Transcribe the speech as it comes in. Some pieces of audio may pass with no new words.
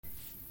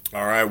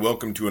All right,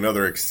 welcome to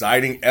another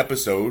exciting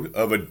episode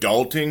of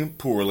Adulting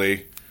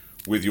Poorly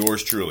with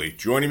yours truly.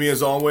 Joining me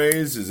as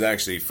always is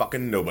actually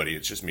fucking nobody.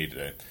 It's just me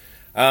today.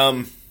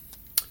 I'm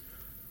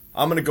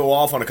going to go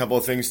off on a couple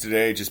of things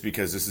today just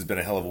because this has been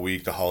a hell of a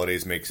week. The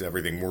holidays makes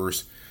everything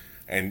worse.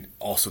 And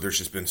also there's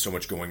just been so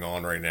much going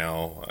on right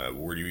now.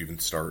 Where do you even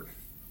start?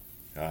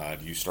 Do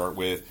you start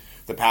with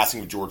the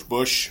passing of George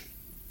Bush,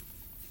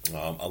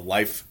 a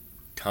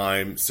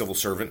lifetime civil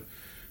servant?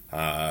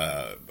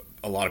 A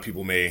lot of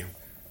people may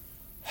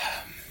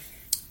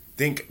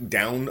think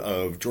down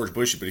of George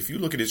Bush, but if you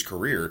look at his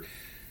career,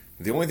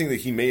 the only thing that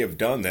he may have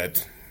done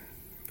that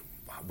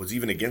was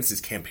even against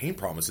his campaign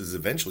promises,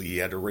 eventually he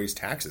had to raise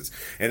taxes.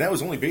 And that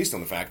was only based on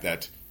the fact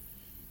that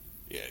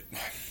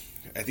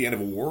at the end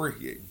of a war,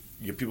 you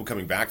have people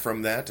coming back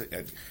from that.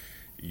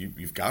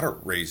 You've got to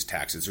raise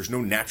taxes. There's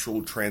no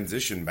natural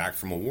transition back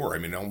from a war. I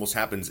mean, it almost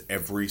happens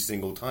every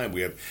single time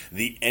we have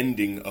the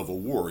ending of a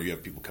war. You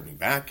have people coming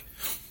back,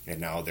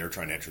 and now they're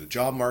trying to enter the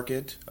job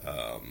market.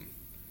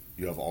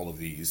 You have all of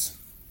these,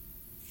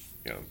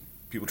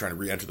 people trying to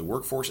re-enter the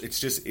workforce.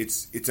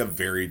 It's a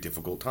very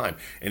difficult time,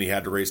 and he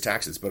had to raise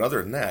taxes. But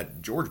other than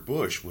that, George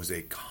Bush was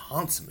a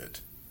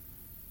consummate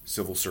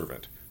civil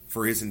servant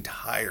for his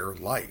entire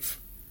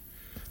life.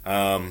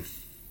 There's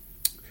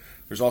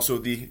also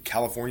the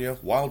California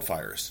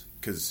wildfires,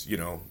 because,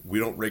 we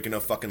don't rake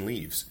enough fucking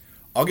leaves.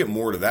 I'll get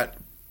more to that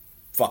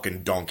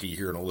fucking donkey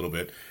here in a little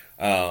bit.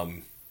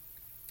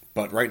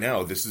 But right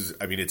now, it's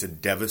a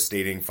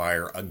devastating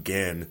fire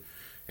again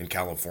in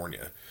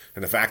California.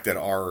 And the fact that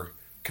our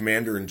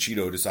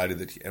commander-in-chief decided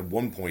that at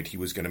one point he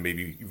was going to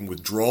maybe even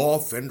withdraw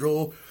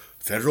federal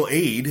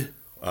aid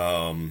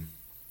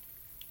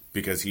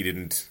because he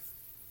didn't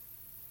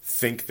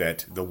think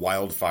that the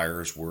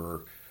wildfires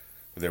were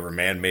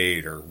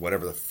man-made or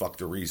whatever the fuck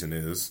the reason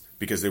is,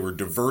 because they were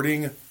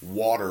diverting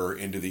water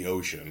into the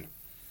ocean.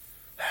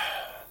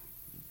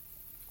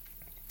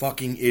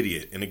 Fucking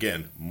idiot. And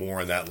again,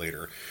 more on that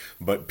later.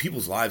 But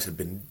people's lives have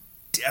been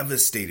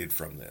devastated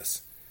from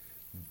this.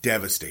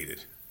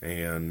 Devastated.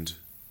 And,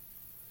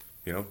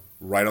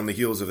 right on the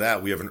heels of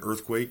that, we have an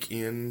earthquake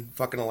in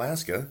fucking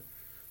Alaska.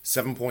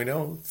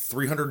 7.0,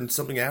 300 and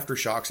something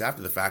aftershocks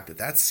after the fact.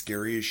 That's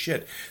scary as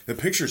shit. The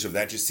pictures of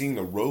that, just seeing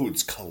the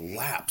roads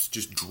collapse,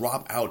 just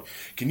drop out.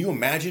 Can you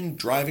imagine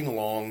driving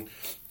along,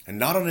 and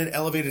not on an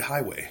elevated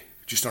highway,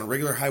 just on a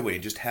regular highway,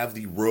 and just have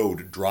the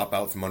road drop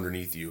out from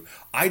underneath you?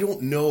 I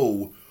don't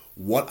know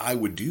what I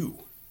would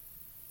do.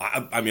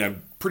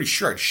 I'm pretty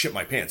sure I'd shit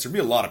my pants. There'd be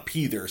a lot of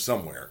pee there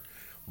somewhere.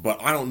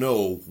 But I don't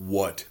know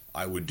what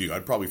I would do.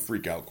 I'd probably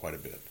freak out quite a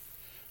bit.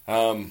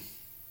 All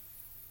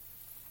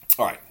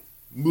right.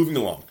 Moving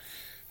along.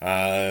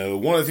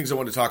 One of the things I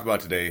want to talk about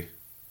today,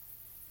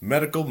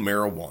 medical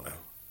marijuana.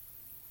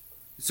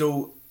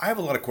 So I have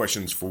a lot of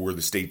questions for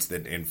the states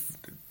that,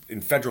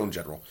 in federal in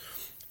general,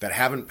 that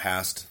haven't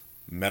passed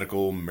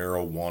medical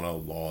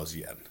marijuana laws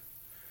yet.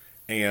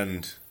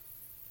 And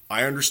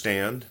I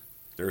understand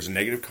there's a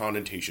negative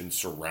connotation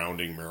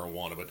surrounding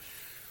marijuana, but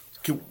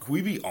can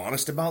we be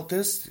honest about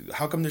this?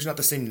 How come there's not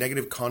the same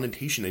negative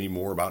connotation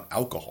anymore about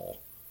alcohol?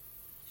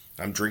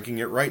 I'm drinking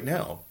it right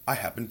now. I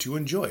happen to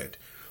enjoy it.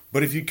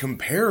 But if you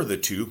compare the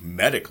two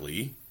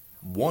medically,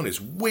 one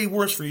is way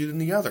worse for you than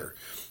the other.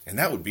 And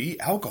that would be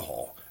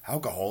alcohol.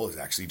 Alcohol is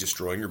actually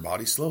destroying your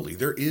body slowly.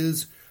 There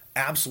is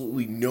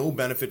absolutely no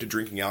benefit to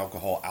drinking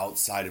alcohol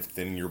outside of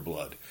thinning your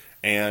blood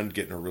and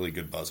getting a really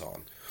good buzz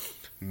on.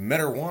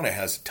 Marijuana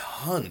has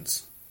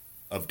tons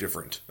of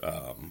different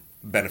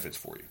benefits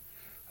for you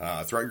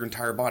throughout your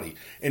entire body.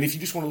 And if you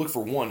just want to look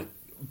for one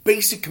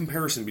basic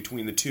comparison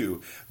between the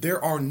two,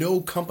 there are no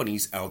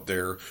companies out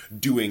there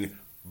doing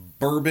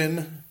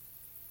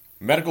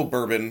medical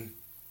bourbon,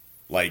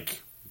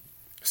 like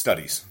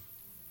studies,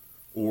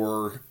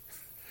 or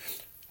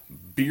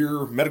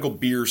medical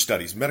beer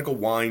studies, medical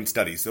wine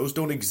studies. Those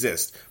don't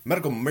exist.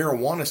 Medical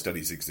marijuana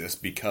studies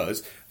exist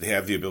because they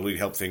have the ability to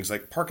help things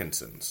like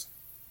Parkinson's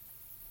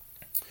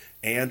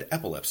and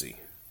epilepsy.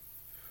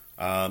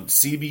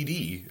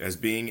 CBD as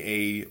being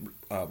a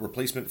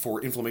replacement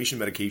for inflammation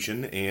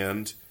medication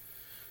and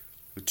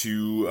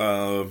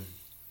for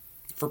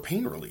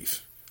pain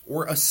relief,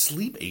 or a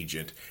sleep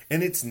agent.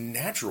 And it's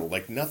natural,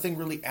 like nothing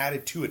really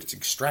added to it. It's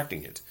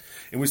extracting it.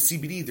 And with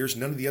CBD, there's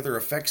none of the other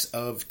effects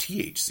of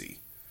THC.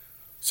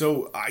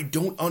 So I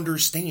don't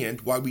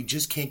understand why we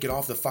just can't get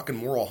off the fucking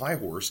moral high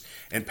horse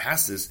and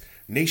pass this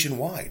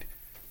nationwide.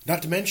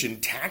 Not to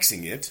mention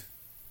taxing it.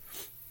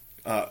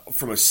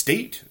 From a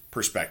state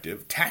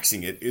perspective,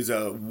 taxing it is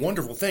a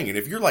wonderful thing. And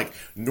if you're like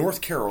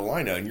North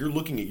Carolina and you're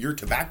looking at your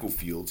tobacco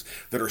fields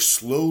that are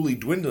slowly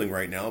dwindling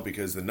right now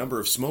because the number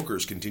of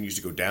smokers continues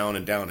to go down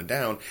and down and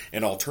down,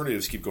 and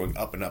alternatives keep going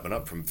up and up and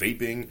up, from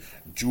vaping,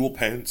 jewel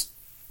pens,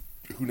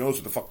 who knows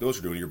what the fuck those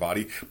are doing to your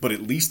body, but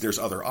at least there's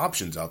other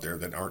options out there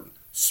that aren't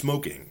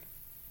smoking.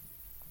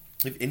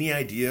 Have any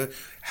idea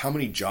how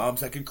many jobs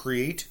that could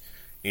create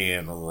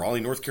in Raleigh,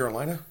 North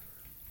Carolina?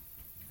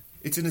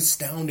 It's an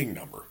astounding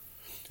number.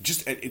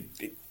 Just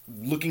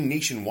looking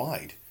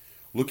nationwide,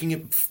 looking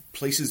at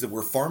places that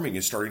where farming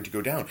is starting to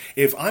go down.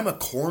 If I'm a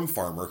corn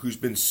farmer who's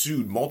been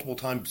sued multiple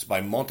times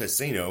by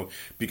Montesano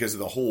because of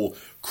the whole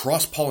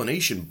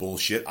cross-pollination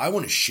bullshit, I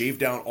want to shave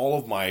down all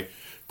of my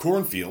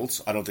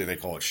cornfields. I don't think they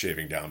call it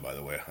shaving down, by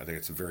the way. I think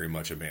it's very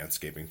much a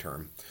manscaping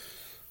term.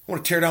 I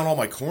want to tear down all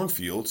my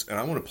cornfields, and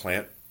I want to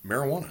plant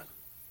marijuana.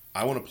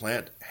 I want to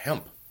plant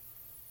hemp.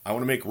 I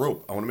want to make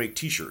rope. I want to make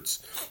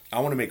t-shirts. I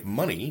want to make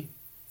money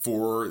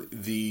for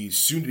the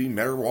soon-to-be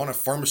marijuana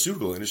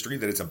pharmaceutical industry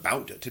that it's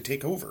about to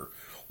take over,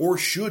 or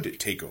should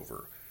take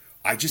over.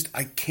 I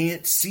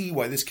can't see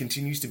why this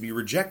continues to be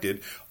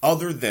rejected,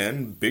 other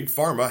than Big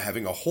Pharma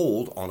having a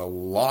hold on a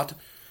lot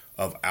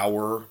of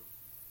our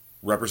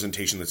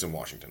representation that's in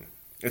Washington.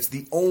 It's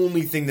the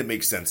only thing that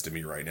makes sense to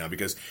me right now,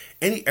 because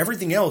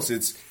everything else,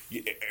 it's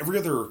every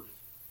other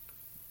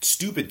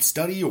stupid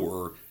study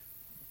or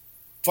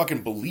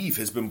fucking belief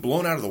has been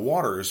blown out of the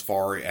water as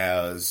far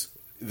as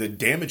the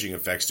damaging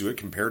effects to it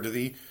compared to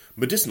the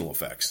medicinal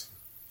effects.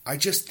 I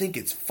just think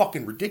it's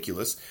fucking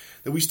ridiculous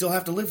that we still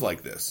have to live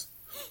like this.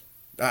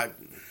 Don't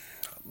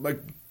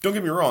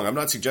get me wrong, I'm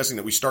not suggesting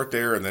that we start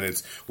there and then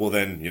it's, well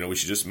then, we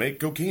should just make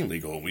cocaine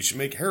legal, and we should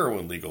make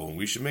heroin legal, and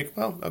we should make,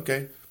 well,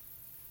 okay,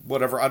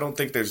 whatever. I don't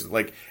think there's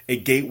like a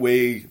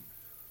gateway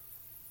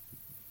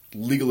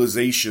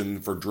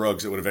legalization for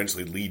drugs that would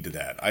eventually lead to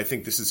that. I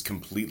think this is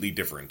completely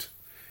different.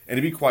 And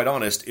to be quite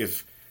honest,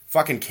 if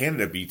fucking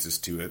Canada beats us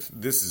to it,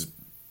 this is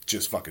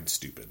just fucking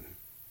stupid.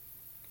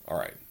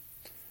 Alright.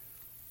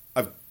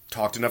 I've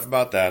talked enough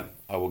about that.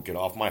 I will get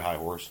off my high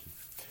horse.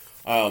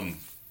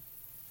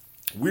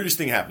 Weirdest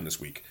thing happened this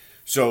week.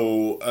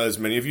 So, as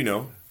many of you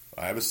know,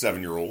 I have a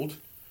 7-year-old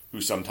who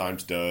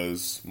sometimes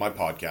does my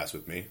podcast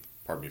with me.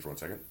 Pardon me for 1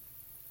 second.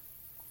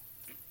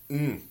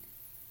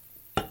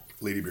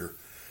 Lady beer.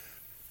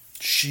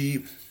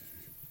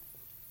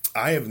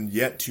 I have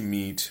yet to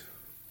meet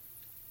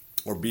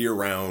or be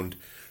around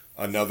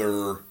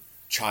another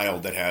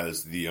child that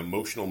has the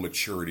emotional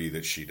maturity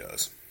that she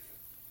does.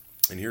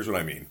 And here's what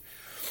I mean.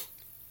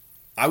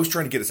 I was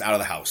trying to get us out of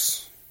the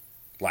house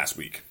last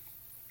week.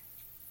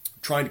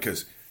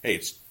 Because, hey,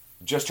 it's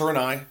just her and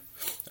I.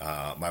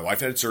 My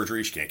wife had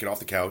surgery. She can't get off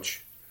the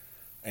couch.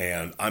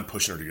 And I'm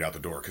pushing her to get out the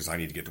door because I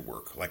need to get to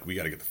work. Like, we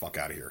got to get the fuck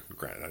out of here.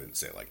 Granted, I didn't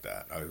say it like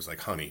that. I was like,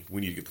 honey,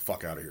 we need to get the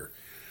fuck out of here.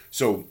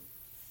 So,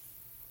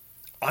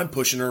 I'm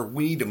pushing her.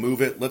 We need to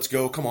move it. Let's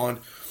go. Come on.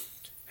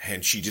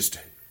 And she just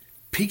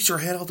peeks her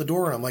head out the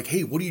door. And I'm like,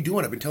 hey, what are you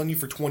doing? I've been telling you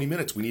for 20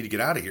 minutes. We need to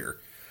get out of here.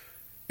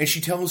 And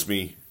she tells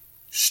me,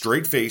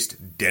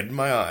 straight-faced, dead in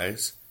my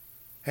eyes,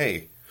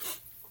 hey,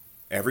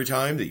 every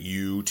time that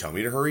you tell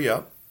me to hurry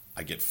up,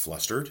 I get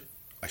flustered,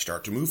 I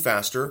start to move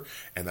faster,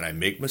 and then I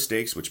make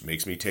mistakes, which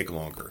makes me take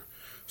longer.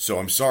 So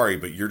I'm sorry,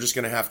 but you're just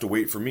going to have to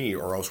wait for me,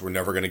 or else we're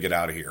never going to get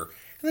out of here.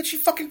 And then she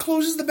fucking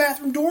closes the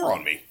bathroom door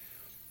on me.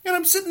 And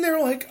I'm sitting there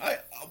like,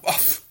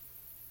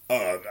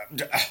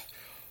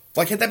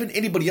 like, had that been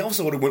anybody else,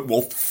 I would have went,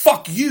 well,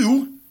 fuck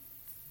you,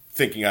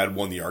 thinking I'd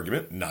won the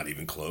argument. Not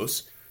even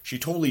close. She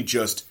totally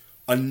just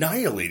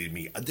annihilated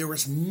me. There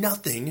was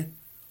nothing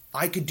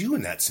I could do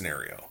in that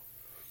scenario.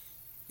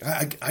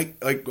 I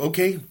like,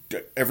 okay,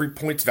 every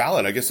point's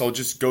valid. I guess I'll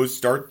just go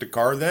start the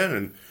car then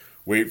and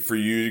wait for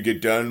you to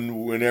get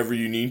done whenever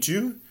you need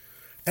to.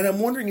 And I'm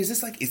wondering, is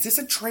this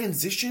a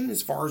transition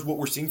as far as what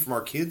we're seeing from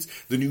our kids,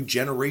 the new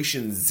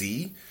Generation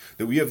Z,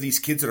 that we have these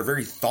kids that are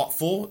very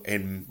thoughtful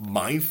and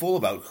mindful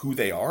about who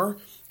they are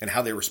and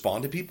how they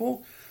respond to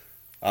people?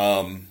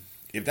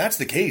 If that's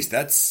the case,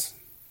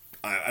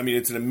 I mean,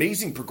 it's an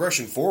amazing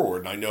progression forward.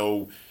 And I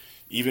know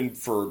even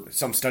for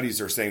some studies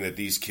are saying that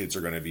these kids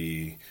are going to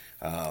be,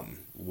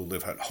 will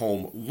live at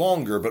home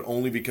longer, but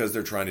only because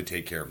they're trying to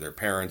take care of their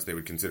parents. They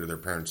would consider their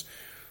parents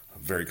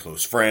very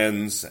close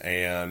friends.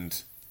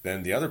 And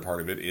then the other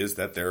part of it is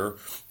that they're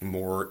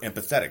more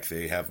empathetic.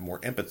 They have more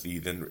empathy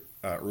than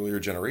earlier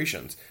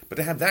generations. But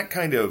to have that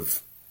kind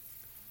of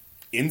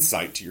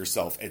insight to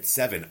yourself at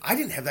 7. I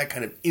didn't have that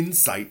kind of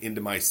insight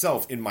into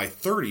myself in my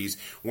 30s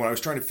when I was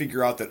trying to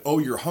figure out that, oh,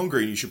 you're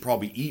hungry and you should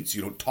probably eat so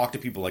you don't talk to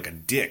people like a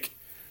dick.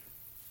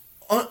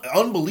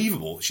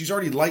 Unbelievable. She's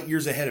already light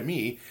years ahead of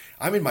me.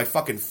 I'm in my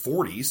fucking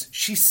 40s.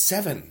 She's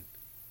 7.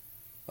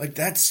 Like,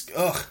 that's,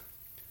 ugh.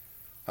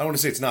 I don't want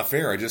to say it's not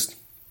fair.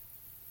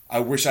 I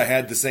wish I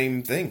had the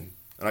same thing,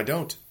 and I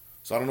don't.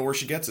 So I don't know where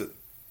she gets it.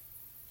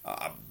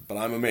 But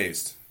I'm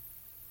amazed.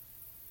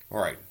 All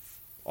right.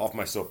 Off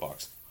my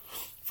soapbox.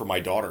 For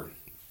my daughter.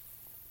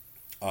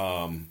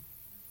 Can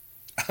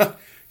I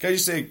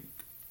just say,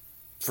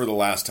 for the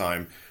last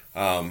time,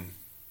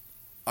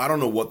 I don't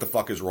know what the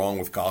fuck is wrong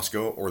with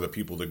Costco or the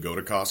people that go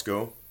to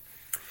Costco,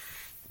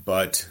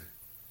 but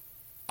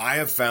I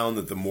have found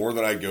that the more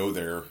that I go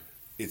there,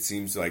 it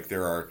seems like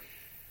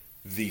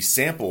the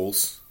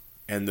samples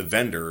and the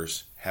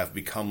vendors have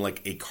become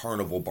like a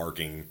carnival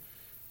barking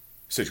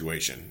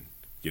situation.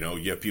 You know,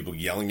 you have people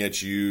yelling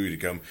at you to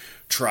come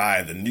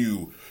try the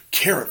new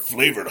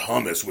carrot-flavored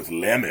hummus with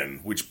lemon,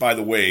 which, by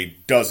the way,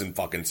 doesn't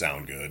fucking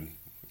sound good.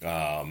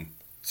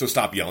 So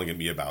stop yelling at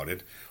me about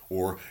it.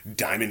 Or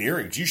diamond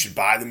earrings, you should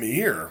buy them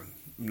here.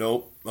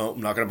 nope. Oh,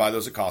 I'm not going to buy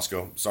those at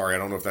Costco. Sorry, I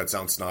don't know if that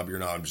sounds snobby or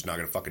not. I'm just not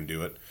going to fucking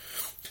do it.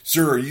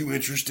 Sir, are you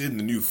interested in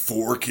the new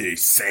 4K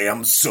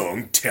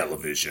Samsung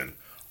television?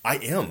 I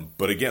am,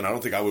 but again, I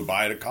don't think I would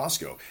buy it at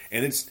Costco.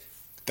 And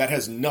that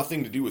has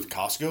nothing to do with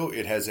Costco.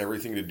 It has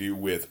everything to do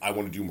with I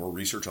want to do more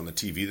research on the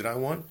TV that I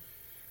want,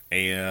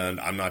 and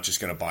I'm not just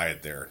going to buy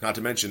it there. Not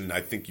to mention,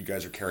 I think you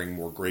guys are carrying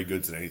more gray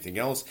goods than anything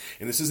else,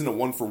 and this isn't a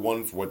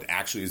one-for-one for what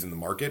actually is in the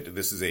market.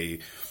 This is a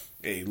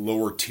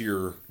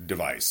lower-tier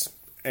device.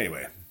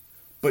 Anyway,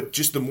 but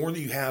just the more that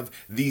you have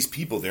these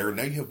people there,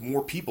 now you have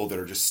more people that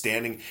are just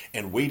standing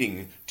and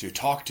waiting to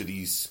talk to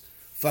these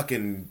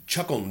fucking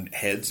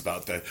chuckleheads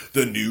about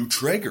the new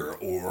Traeger,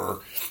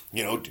 or,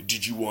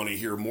 did you want to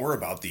hear more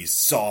about these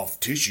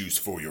soft tissues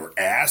for your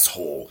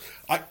asshole?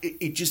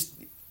 It just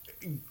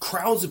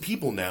crowds of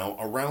people now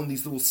around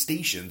these little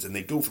stations, and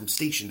they go from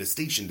station to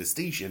station to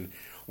station,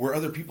 where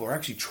other people are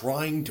actually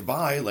trying to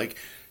buy,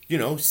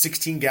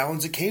 16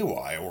 gallons of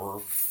KY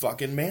or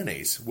fucking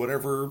mayonnaise,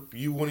 whatever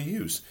you want to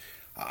use.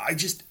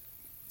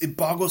 It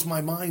boggles my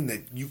mind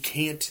that you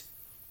can't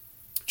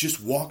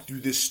just walk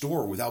through this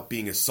store without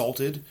being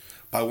assaulted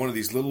by one of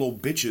these little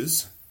old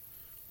bitches,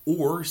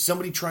 or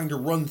somebody trying to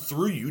run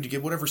through you to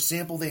get whatever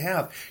sample they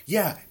have.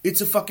 Yeah,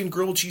 it's a fucking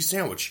grilled cheese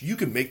sandwich. You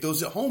can make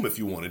those at home if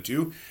you wanted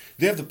to.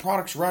 They have the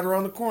products right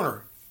around the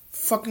corner.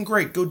 Fucking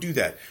great, go do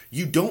that.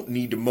 You don't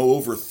need to mow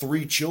over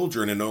 3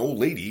 children and an old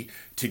lady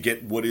to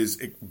get what is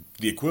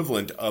the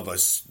equivalent of a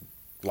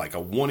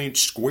 1-inch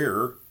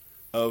square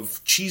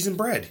of cheese and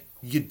bread,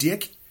 you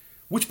dick.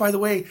 Which, by the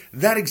way,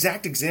 that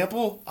exact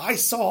example I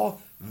saw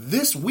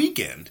this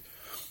weekend.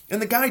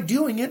 And the guy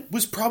doing it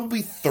was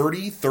probably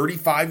 30,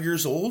 35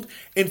 years old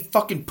and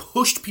fucking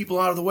pushed people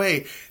out of the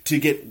way to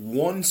get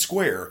 1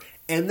 square.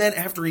 And then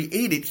after he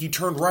ate it, he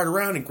turned right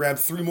around and grabbed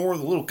 3 more of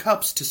the little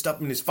cups to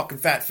stuff in his fucking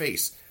fat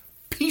face.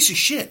 Piece of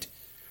shit.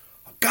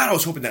 God, I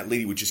was hoping that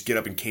lady would just get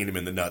up and cane him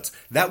in the nuts.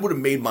 That would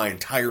have made my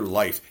entire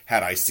life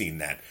had I seen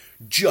that.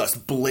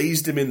 Just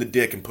blazed him in the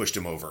dick and pushed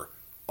him over.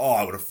 Oh,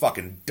 I would have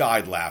fucking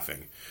died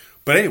laughing.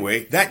 But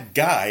anyway, that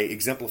guy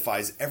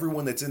exemplifies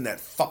everyone that's in that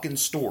fucking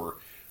store.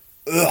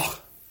 Ugh.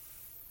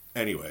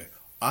 Anyway,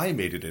 I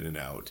made it in and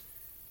out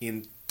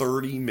in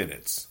 30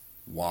 minutes.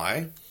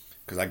 Why?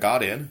 Because I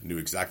got in, knew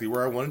exactly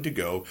where I wanted to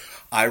go.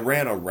 I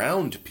ran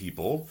around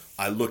people.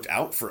 I looked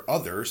out for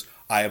others.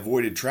 I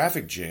avoided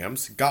traffic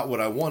jams, got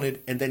what I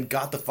wanted, and then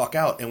got the fuck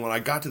out. And when I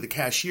got to the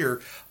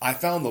cashier, I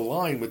found the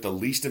line with the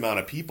least amount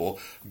of people,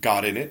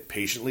 got in it,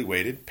 patiently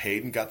waited,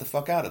 paid, and got the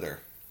fuck out of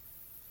there.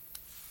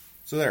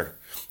 So there.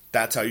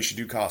 That's how you should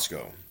do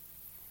Costco.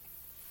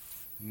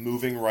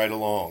 Moving right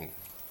along.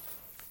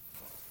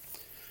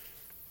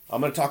 I'm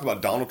going to talk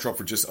about Donald Trump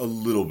for just a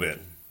little bit,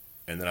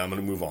 and then I'm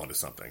going to move on to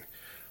something.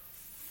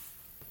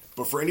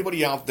 But for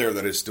anybody out there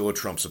that is still a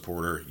Trump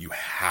supporter, you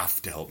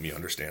have to help me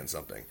understand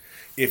something.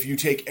 If you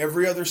take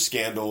every other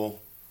scandal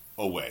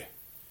away,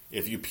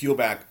 if you peel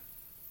back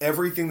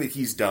everything that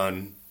he's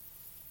done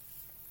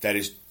that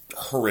is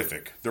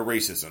horrific, the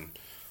racism,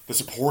 the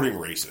supporting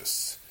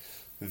racists,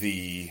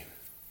 the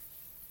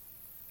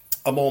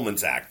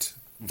Emoluments Act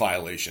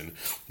violation,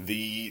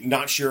 the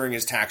not sharing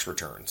his tax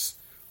returns,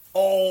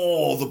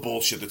 all the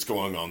bullshit that's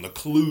going on, the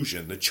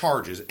collusion, the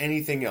charges,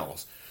 anything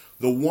else.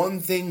 The one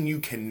thing you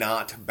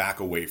cannot back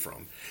away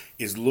from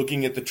is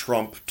looking at the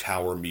Trump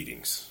Tower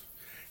meetings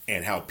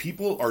and how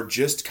people are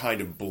just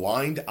kind of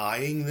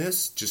blind-eyeing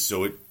this just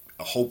so it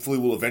hopefully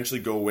will eventually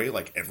go away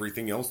like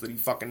everything else that he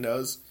fucking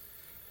does.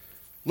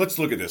 Let's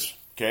look at this,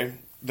 okay?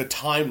 The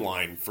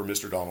timeline for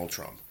Mr. Donald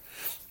Trump.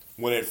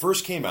 When it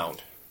first came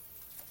out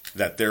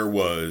that there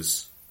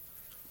was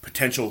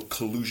potential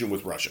collusion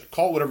with Russia,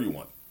 call it whatever you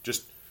want,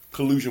 just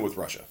collusion with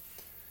Russia.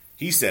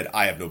 He said,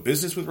 I have no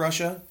business with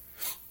Russia.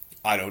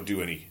 I don't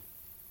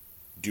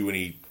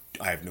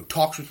I have no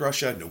talks with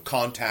Russia, no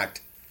contact,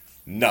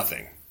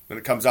 nothing. Then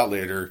it comes out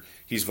later,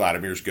 he's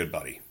Vladimir's good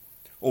buddy.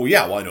 Oh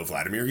yeah, well I know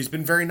Vladimir, he's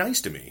been very nice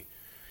to me.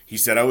 He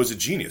said I was a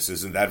genius.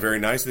 Isn't that very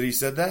nice that he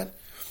said that?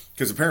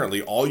 Because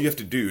apparently all you have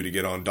to do to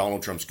get on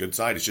Donald Trump's good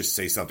side is just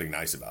say something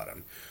nice about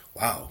him.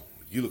 Wow,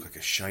 you look like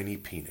a shiny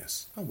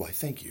penis. Oh, why,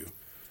 thank you.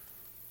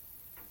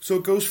 So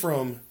it goes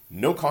from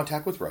no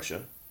contact with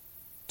Russia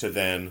to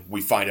then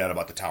we find out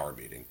about the Tower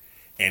meeting.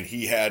 And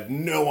he had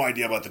no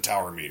idea about the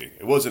Tower meeting.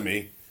 It wasn't me.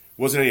 It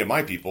wasn't any of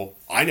my people.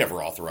 I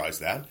never authorized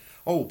that.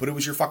 Oh, but it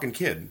was your fucking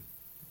kid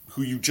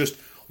who you just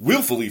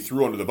willfully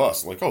threw under the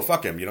bus. Like, oh,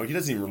 fuck him. He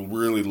doesn't even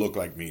really look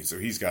like me, so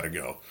he's got to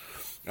go.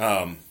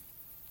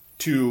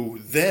 To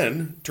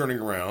then turning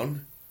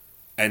around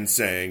and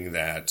saying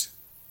that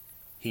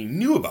he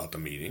knew about the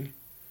meeting,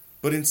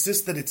 but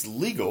insists that it's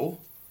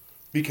legal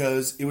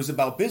because it was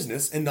about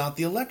business and not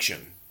the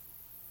election.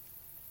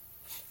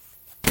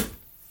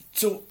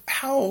 So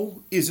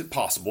how is it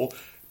possible?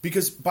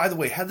 Because, by the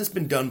way, had this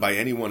been done by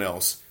anyone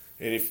else,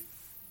 and if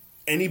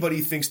anybody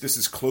thinks this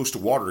is close to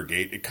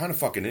Watergate, it kind of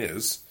fucking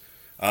is.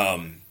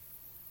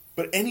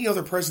 But any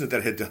other president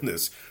that had done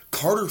this,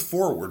 Carter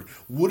forward,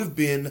 would have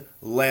been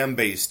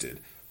lambasted.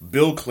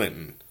 Bill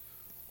Clinton.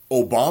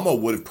 Obama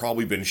would have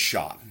probably been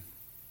shot.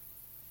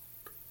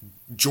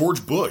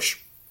 George Bush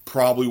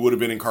probably would have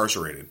been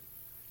incarcerated.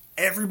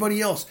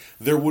 Everybody else,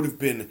 there would have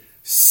been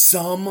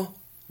some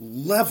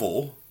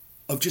level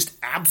of just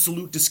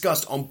absolute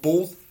disgust on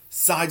both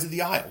sides of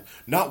the aisle.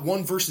 Not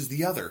one versus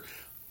the other.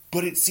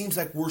 But it seems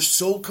like we're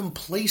so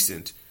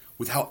complacent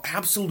with how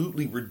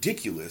absolutely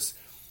ridiculous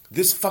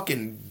this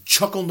fucking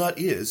chuckle nut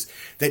is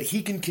that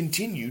he can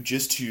continue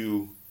just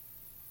to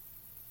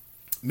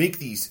make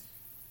these,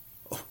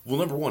 well,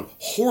 number one,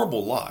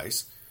 horrible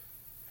lies.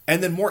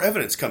 And then more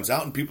evidence comes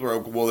out and people are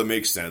like, well, it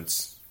makes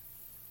sense.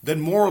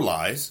 Then more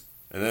lies.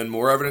 And then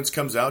more evidence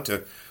comes out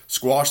to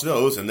squash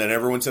those. And then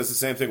everyone says the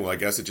same thing. Well, I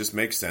guess it just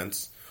makes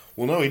sense.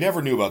 Well, no, he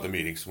never knew about the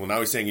meetings. Well, now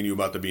he's saying he knew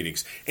about the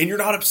meetings. And you're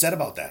not upset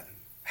about that.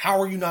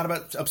 How are you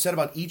not upset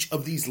about each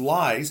of these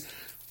lies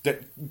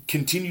that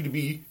continue to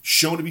be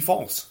shown to be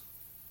false?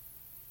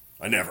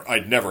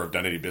 I'd never have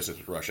done any business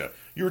with Russia.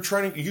 You were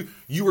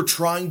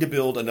trying to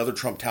build another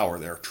Trump Tower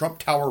there. Trump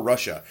Tower,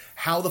 Russia.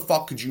 How the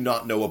fuck could you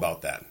not know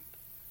about that?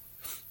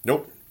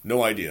 Nope,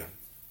 no idea.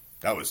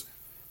 That was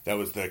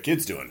the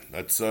kid's doing.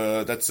 That's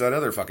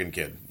another fucking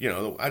kid. You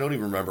know, I don't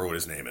even remember what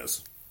his name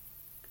is.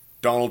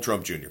 Donald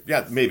Trump Jr.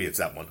 Yeah, maybe it's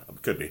that one.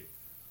 Could be.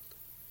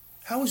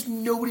 How is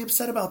nobody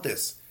upset about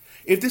this?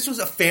 If this was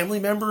a family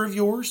member of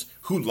yours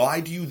who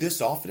lied to you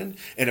this often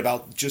and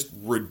about just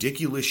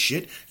ridiculous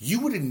shit, you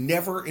would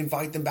never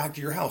invite them back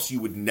to your house. You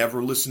would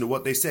never listen to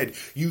what they said.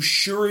 You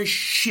sure as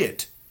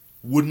shit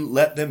wouldn't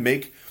let them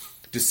make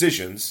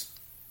decisions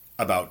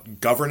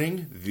about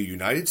governing the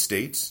United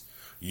States.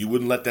 You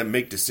wouldn't let them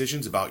make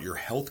decisions about your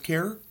health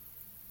care,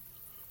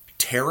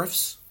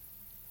 tariffs,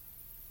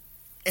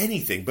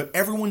 anything. But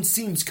everyone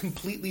seems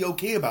completely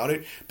okay about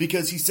it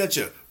because he's such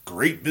a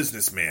great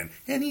businessman.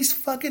 And he's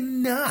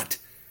fucking not.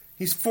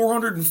 He's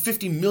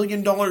 $450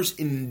 million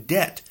in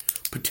debt,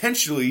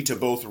 potentially to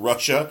both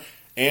Russia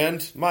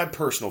and my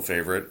personal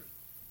favorite,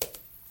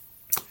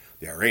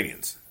 the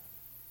Iranians.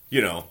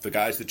 You know, the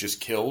guys that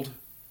just killed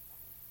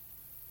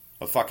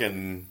a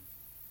fucking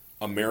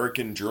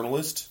American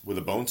journalist with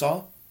a bone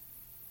saw.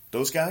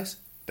 Those guys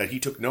that he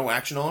took no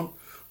action on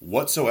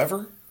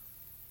whatsoever.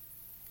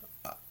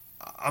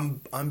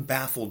 I'm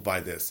baffled by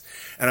this.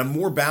 And I'm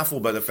more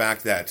baffled by the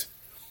fact that,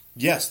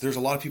 yes, there's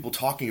a lot of people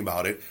talking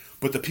about it,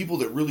 but the people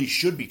that really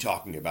should be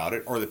talking about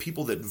it are the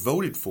people that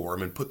voted for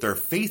him and put their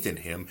faith in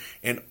him.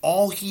 And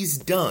all he's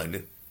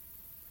done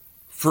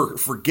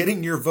for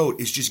getting your vote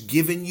is just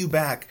giving you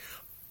back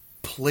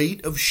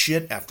plate of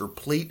shit after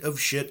plate of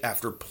shit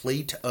after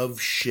plate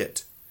of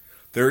shit.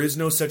 There is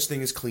no such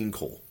thing as clean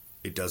coal.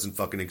 It doesn't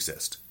fucking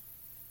exist.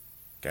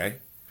 Okay?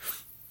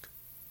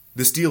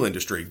 The steel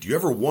industry. Do you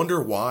ever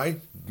wonder why?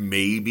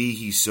 Maybe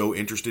he's so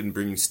interested in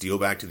bringing steel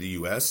back to the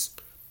U.S.?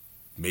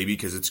 Maybe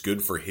because it's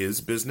good for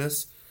his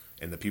business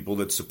and the people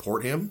that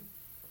support him?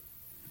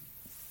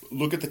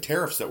 Look at the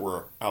tariffs that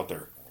were out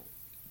there.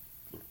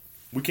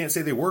 We can't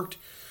say they worked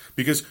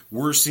because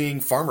we're seeing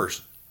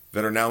farmers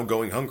that are now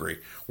going hungry.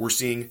 We're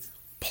seeing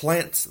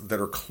plants that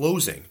are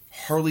closing.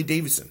 Harley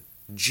Davidson,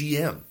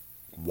 GM.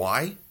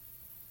 Why?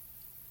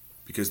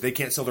 Because they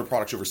can't sell their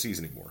products overseas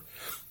anymore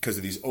because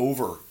of these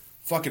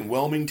fucking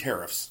whelming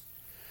tariffs.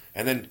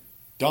 And then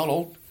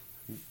Donald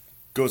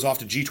goes off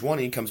to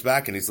G20, comes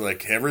back, and he's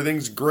like,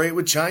 everything's great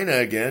with China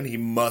again. He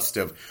must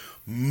have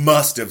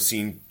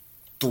seen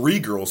 3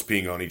 girls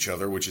peeing on each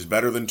other, which is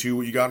better than 2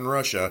 what you got in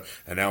Russia,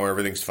 and now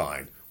everything's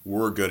fine.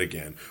 We're good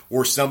again.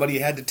 Or somebody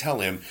had to tell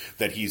him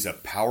that he's a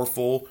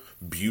powerful,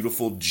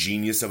 beautiful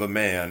genius of a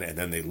man, and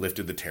then they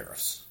lifted the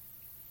tariffs.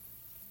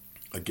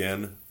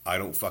 Again, I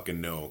don't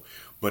fucking know.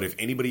 But if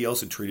anybody else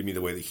had treated me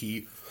the way that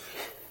he,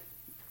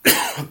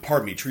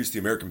 treats the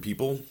American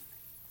people,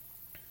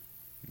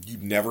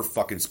 you'd never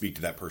fucking speak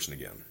to that person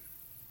again.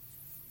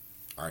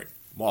 Alright,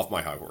 I'm off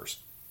my high horse.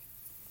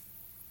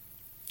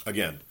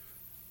 Again,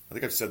 I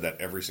think I've said that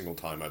every single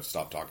time I've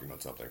stopped talking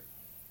about something.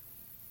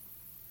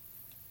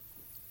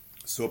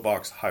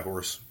 Soapbox, high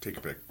horse, take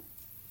your pick.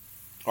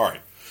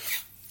 Alright,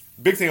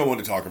 big thing I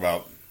wanted to talk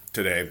about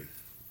today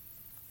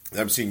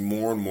that I'm seeing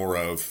more and more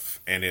of,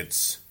 and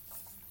it's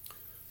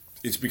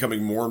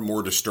becoming more and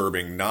more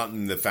disturbing, not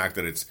in the fact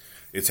that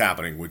it's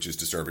happening, which is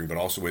disturbing, but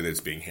also the way that it's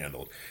being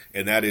handled.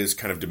 And that is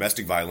kind of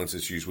domestic violence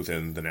issues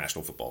within the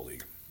National Football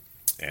League.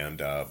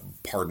 And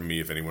pardon me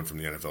if anyone from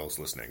the NFL is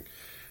listening.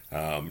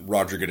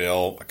 Roger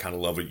Goodell, I kind of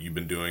love what you've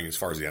been doing as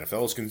far as the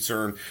NFL is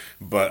concerned,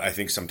 but I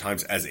think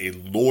sometimes as a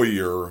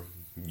lawyer,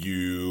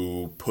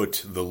 you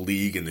put the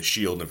league and the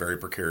shield in a very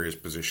precarious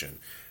position.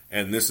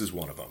 And this is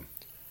one of them.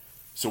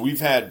 So we've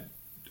had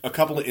a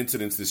couple of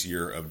incidents this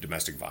year of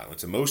domestic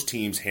violence, and most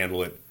teams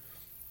handle it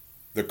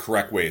the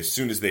correct way. As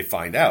soon as they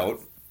find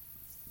out,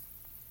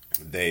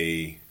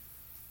 they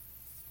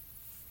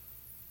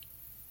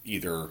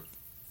either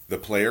the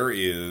player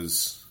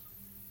is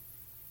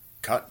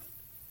cut,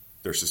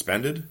 they're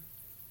suspended,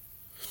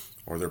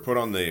 or they're put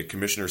on the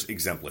commissioner's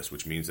exempt list,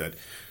 which means that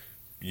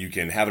you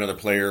can have another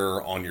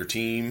player on your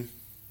team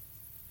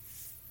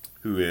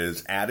who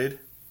is added,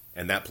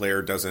 and that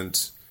player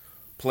doesn't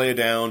play it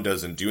down,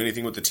 doesn't do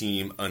anything with the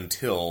team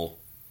until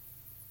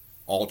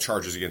all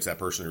charges against that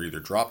person are either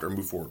dropped or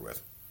moved forward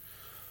with.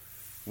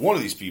 One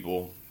of these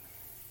people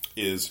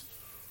is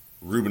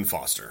Reuben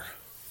Foster.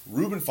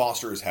 Reuben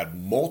Foster has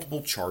had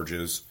multiple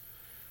charges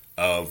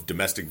of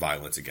domestic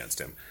violence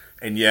against him.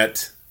 And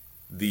yet,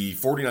 the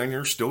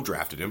 49ers still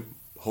drafted him,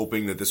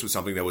 hoping that this was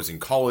something that was in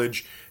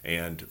college,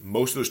 and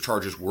most of those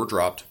charges were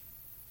dropped.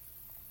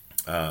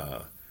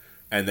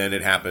 And then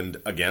it happened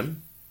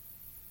again.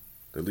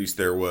 At least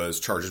there was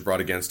charges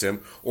brought against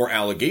him, or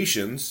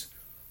allegations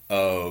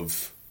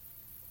of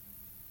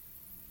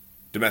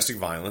domestic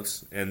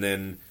violence, and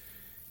then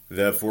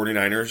the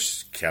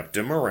 49ers kept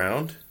him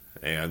around,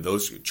 and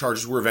those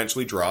charges were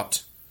eventually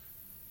dropped.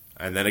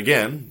 And then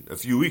again, a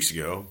few weeks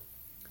ago,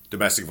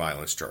 domestic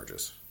violence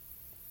charges.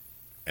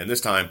 And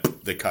this time,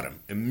 they cut him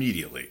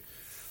immediately.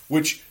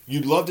 Which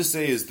you'd love to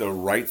say is the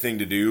right thing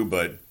to do,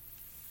 but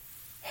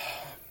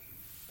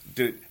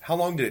how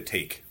long did it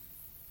take?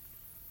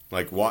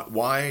 Like,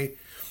 why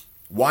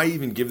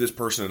even give this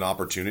person an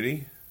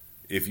opportunity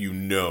if you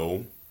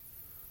know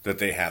that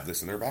they have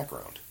this in their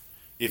background?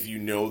 If you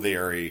know they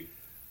are a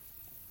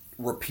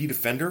repeat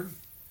offender,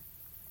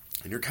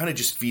 and you're kind of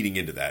just feeding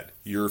into that.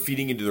 You're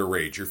feeding into their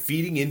rage. You're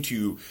feeding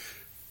into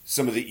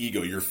some of the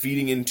ego. You're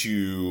feeding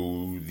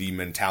into the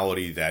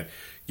mentality that,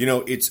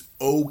 it's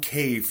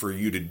okay for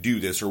you to do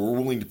this, or we're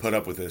willing to put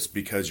up with this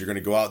because you're going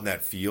to go out in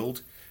that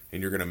field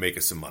and you're going to make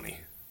us some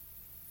money.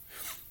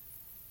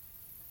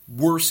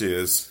 Worse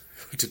is,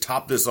 to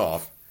top this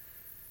off,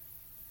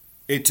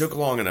 it took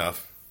long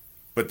enough,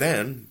 but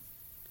then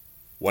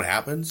what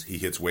happens? He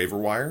hits waiver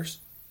wires.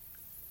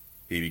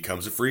 He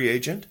becomes a free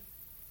agent.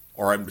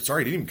 Or, I'm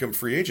sorry, he didn't even become a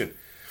free agent.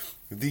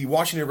 The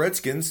Washington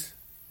Redskins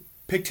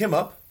picked him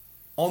up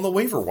on the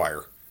waiver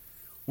wire,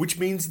 which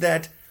means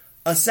that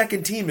a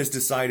second team has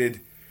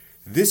decided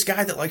this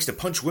guy that likes to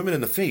punch women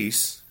in the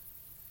face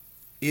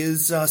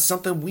is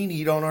something we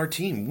need on our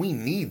team. We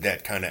need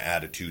that kind of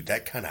attitude,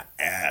 that kind of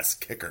ass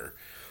kicker.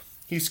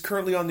 He's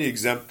currently on the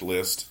exempt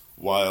list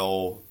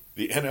while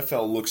the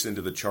NFL looks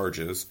into the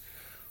charges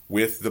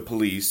with the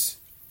police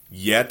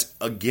yet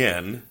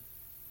again.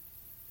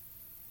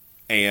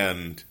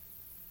 And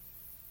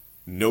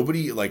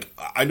nobody,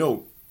 I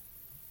know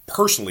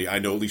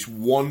at least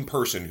one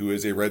person who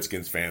is a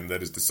Redskins fan that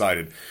has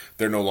decided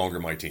they're no longer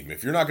my team.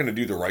 If you're not going to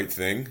do the right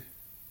thing,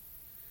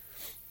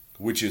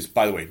 which is,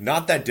 by the way,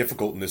 not that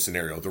difficult in this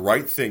scenario, the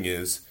right thing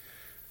is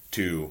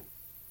to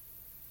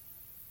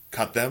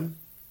cut them,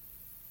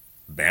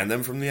 ban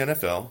them from the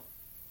NFL,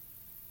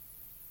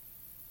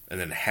 and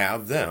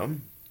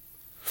then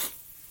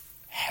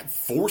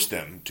force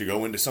them to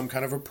go into some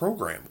kind of a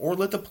program, or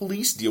let the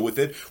police deal with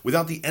it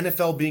without the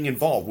NFL being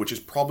involved, which is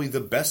probably the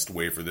best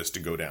way for this to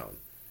go down.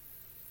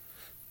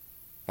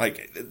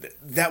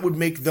 That would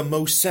make the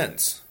most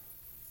sense.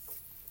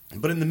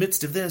 But in the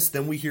midst of this,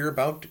 then we hear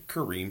about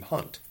Kareem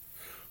Hunt.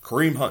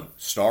 Kareem Hunt,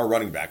 star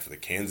running back for the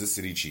Kansas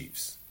City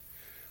Chiefs.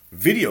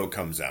 Video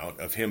comes out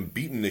of him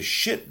beating the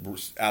shit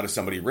out of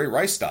somebody, Ray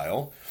Rice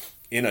style,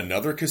 in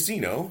another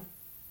casino.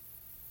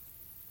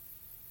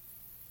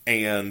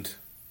 And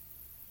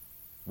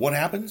what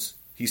happens?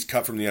 He's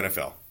cut from the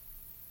NFL.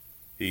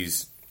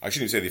 I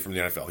shouldn't say from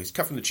the NFL. He's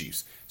cut from the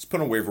Chiefs. He's put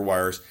on waiver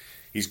wires.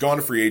 He's gone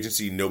to free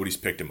agency. Nobody's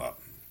picked him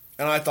up.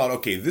 And I thought,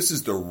 okay, this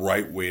is the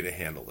right way to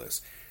handle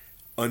this.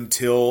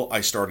 Until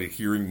I started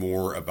hearing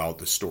more about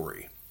the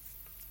story.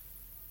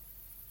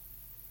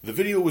 The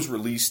video was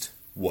released,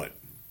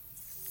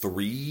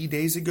 3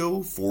 days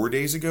ago? 4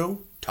 days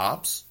ago?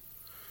 Tops?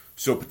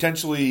 So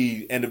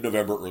potentially end of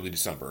November, early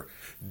December.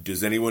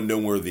 Does anyone know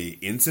where the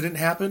incident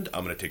happened?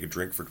 I'm going to take a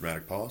drink for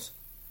dramatic pause.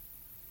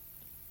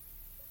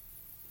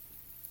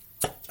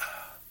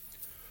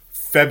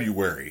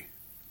 February.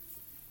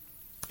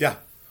 Yeah.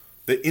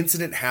 The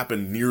incident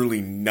happened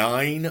nearly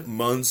 9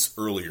 months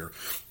earlier.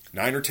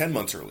 9 or 10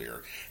 months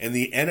earlier. And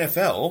the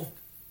NFL,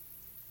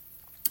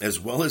 as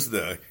well as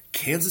the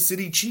Kansas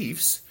City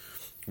Chiefs,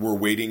 were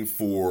waiting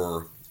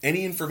for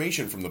any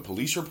information from the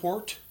police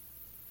report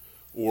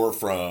or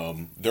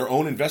from their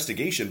own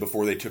investigation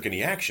before they took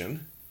any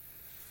action.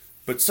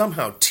 But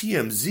somehow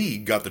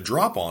TMZ got the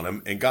drop on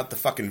him and got the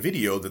fucking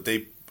video that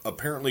they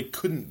apparently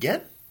couldn't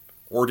get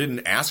or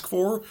didn't ask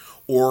for,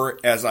 or,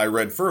 as I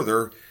read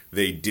further,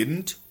 they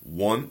didn't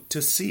want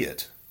to see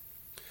it.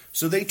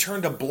 So they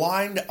turned a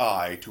blind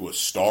eye to a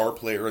star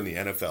player in the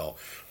NFL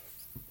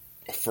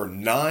for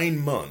 9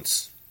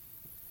 months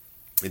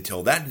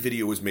until that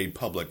video was made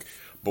public.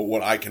 But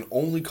what I can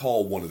only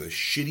call one of the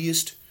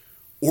shittiest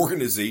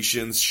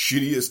organizations,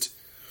 shittiest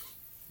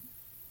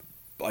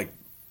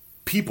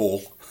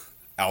people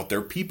out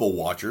there, people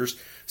watchers,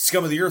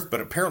 scum of the earth,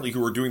 but apparently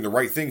who are doing the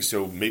right thing.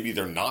 So maybe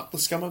they're not the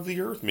scum of the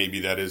earth. Maybe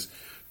that is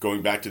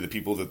going back to the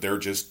people that they're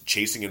just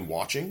chasing and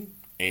watching.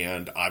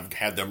 And I've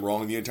had them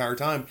wrong the entire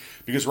time.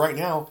 Because right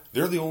now,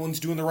 they're the only ones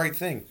doing the right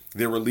thing.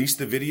 They released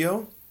the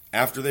video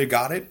after they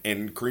got it,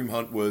 and Kareem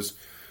Hunt was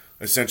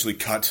essentially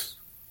cut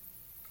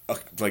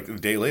a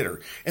day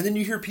later. And then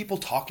you hear people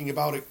talking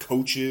about it,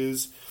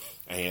 coaches,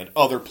 And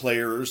other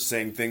players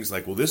saying things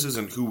like, well, this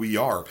isn't who we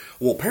are.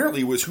 Well,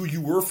 apparently it was who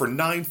you were for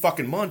 9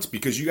 fucking months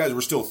because you guys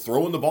were still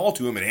throwing the ball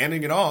to him and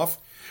handing it off,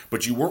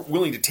 but you weren't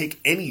willing to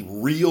take any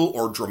real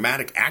or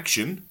dramatic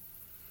action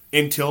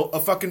until a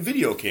fucking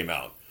video came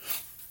out.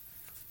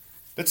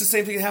 That's the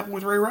same thing that happened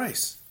with Ray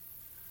Rice.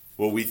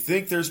 Well, we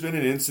think there's been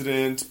an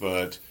incident,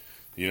 but,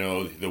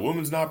 the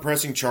woman's not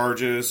pressing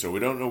charges, so we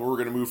don't know what we're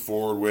going to move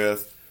forward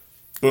with.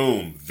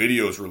 Boom,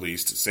 videos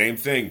released. Same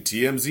thing,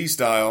 TMZ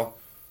style.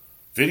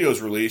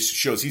 Videos released,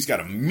 shows he's got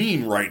a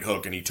mean right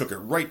hook, and he took it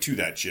right to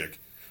that chick.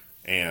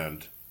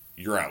 And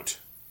you're out.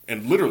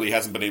 And literally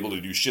hasn't been able to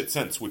do shit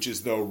since, which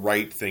is the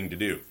right thing to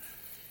do.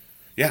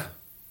 Yeah.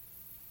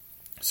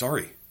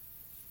 Sorry.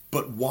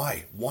 But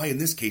why? Why in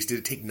this case did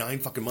it take 9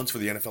 fucking months for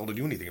the NFL to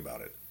do anything about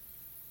it?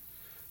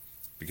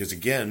 Because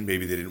again,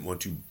 maybe they didn't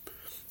want to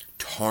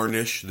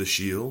tarnish the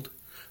shield.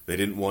 They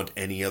didn't want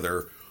any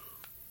other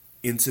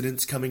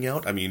incidents coming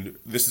out. I mean,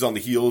 this is on the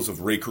heels of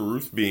Ray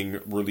Caruth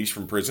being released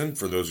from prison.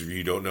 For those of you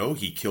who don't know,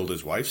 he killed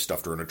his wife,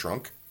 stuffed her in a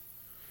trunk.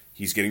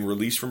 He's getting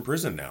released from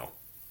prison now.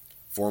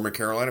 Former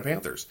Carolina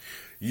Panthers.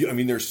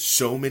 There's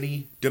so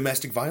many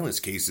domestic violence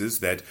cases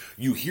that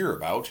you hear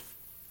about.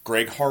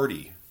 Greg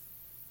Hardy.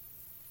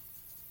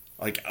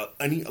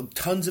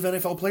 Tons of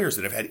NFL players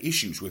that have had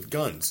issues with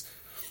guns,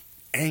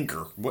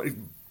 anger,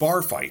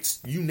 bar fights,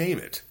 you name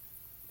it.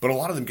 But a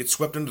lot of them get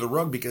swept under the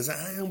rug because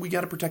we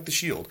got to protect the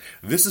shield.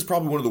 This is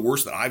probably one of the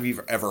worst that I've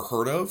ever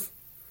heard of,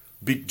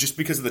 just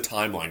because of the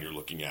timeline you're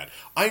looking at.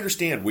 I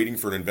understand waiting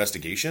for an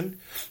investigation,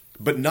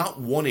 but not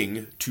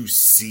wanting to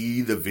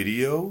see the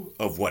video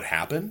of what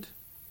happened.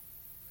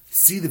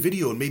 See the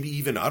video and maybe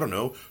even,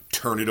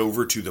 turn it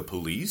over to the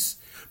police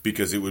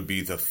because it would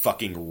be the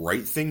fucking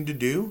right thing to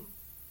do.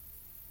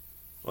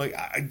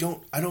 I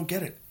don't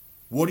get it.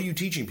 What are you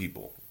teaching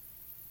people?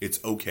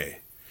 It's okay.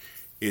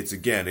 It's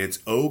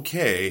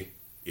okay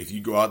if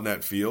you go out in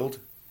that field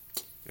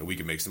and we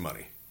can make some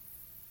money.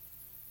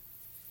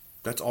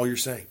 That's all you're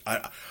saying.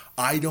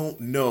 I don't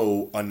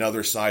know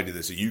another side to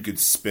this that you could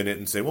spin it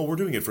and say, well, we're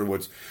doing it for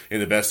what's in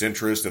the best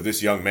interest of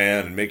this young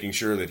man and making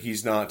sure that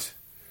he's not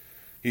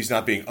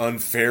being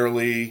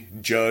unfairly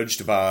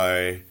judged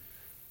by,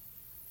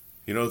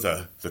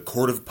 the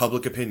court of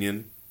public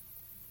opinion.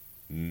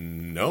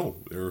 No,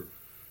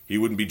 he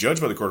wouldn't be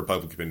judged by the court of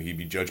public opinion. He'd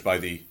be judged by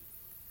the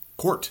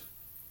court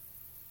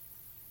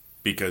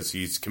because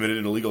he's committed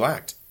an illegal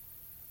act.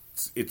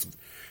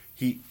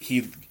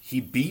 He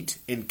beat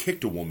and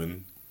kicked a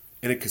woman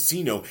in a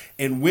casino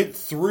and went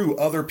through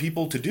other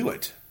people to do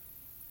it.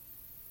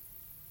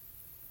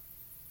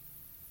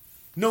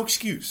 No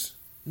excuse,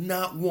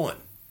 not one.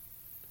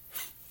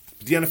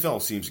 The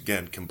NFL seems,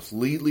 again,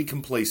 completely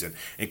complacent,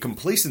 and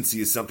complacency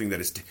is something that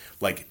has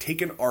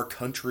taken our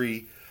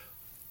country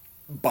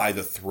by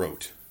the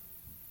throat.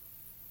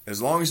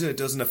 As long as it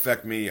doesn't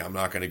affect me, I'm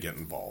not going to get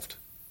involved.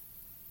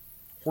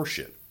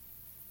 Horseshit.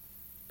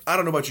 I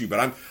don't know about you,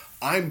 but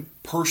I'm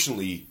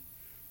personally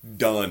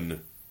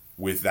done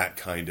with that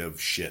kind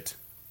of shit.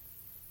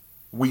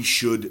 We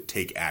should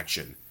take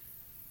action.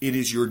 It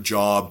is your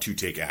job to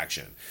take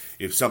action.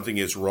 If something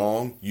is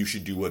wrong, you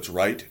should do what's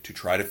right to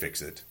try to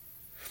fix it.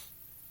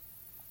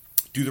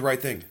 Do the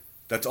right thing.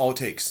 That's all it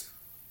takes.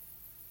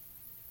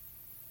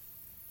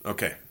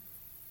 Okay.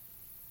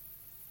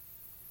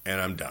 And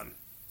I'm done.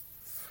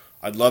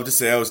 I'd love to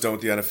say I was done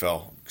with the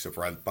NFL, except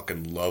for I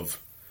fucking love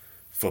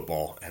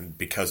football, and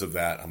because of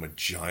that, I'm a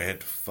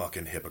giant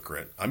fucking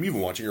hypocrite. I'm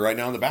even watching it right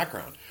now in the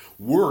background.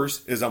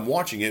 Worse is I'm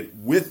watching it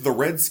with the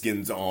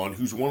Redskins on,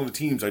 who's one of the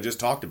teams I just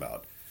talked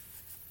about.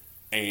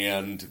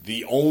 And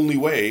the only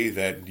way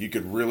that you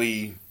could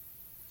really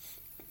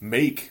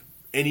make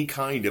any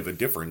kind of a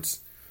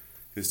difference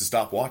is to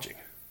stop watching.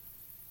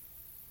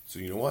 So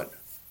you know what?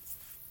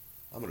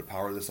 I'm going to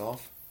power this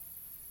off.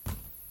 I'm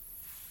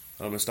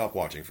going to stop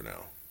watching for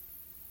now.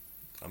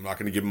 I'm not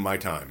going to give them my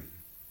time.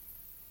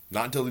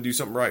 Not until they do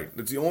something right.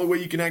 It's the only way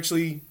you can it's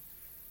the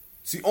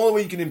only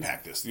way you can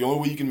impact this. The only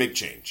way you can make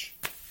change.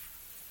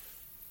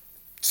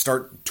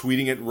 Start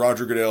tweeting at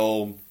Roger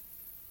Goodell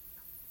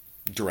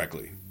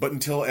directly. But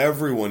until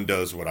everyone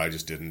does what I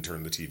just did and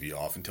turn the TV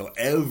off, until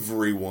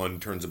everyone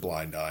turns a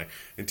blind eye,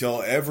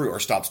 or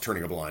stops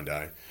turning a blind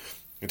eye,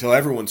 until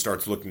everyone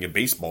starts looking at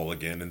baseball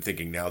again and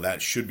thinking now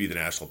that should be the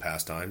national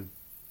pastime,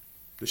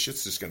 this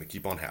shit's just going to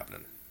keep on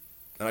happening.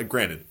 Now,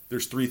 granted,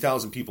 there's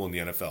 3,000 people in the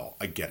NFL.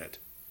 I get it.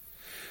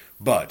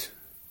 But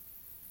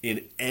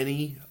in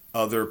any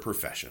other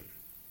profession,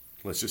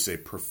 let's just say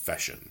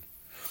profession,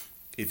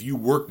 if you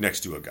work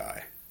next to a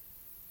guy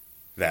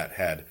that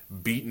had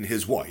beaten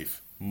his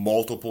wife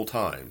multiple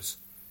times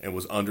and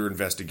was under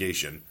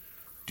investigation,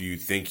 do you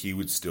think he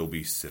would still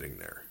be sitting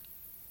there?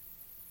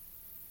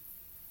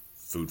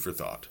 Food for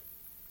thought.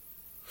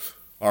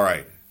 All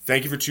right.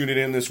 Thank you for tuning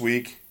in this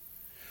week.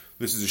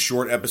 This is a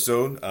short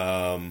episode,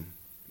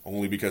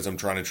 only because I'm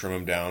trying to trim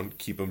them down,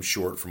 keep them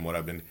short from what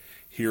I've been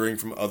hearing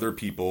from other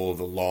people.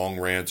 The long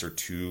rants are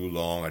too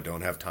long. I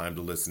don't have time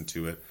to listen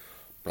to it.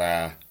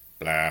 Blah,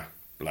 blah,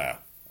 blah.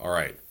 All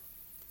right.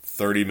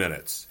 30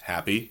 minutes.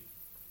 Happy?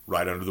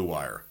 Right under the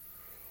wire.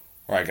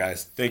 All right,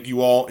 guys. Thank you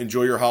all.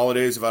 Enjoy your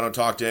holidays if I don't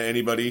talk to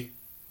anybody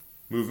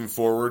moving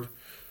forward.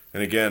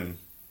 And again,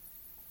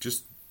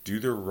 just do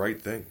the right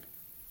thing.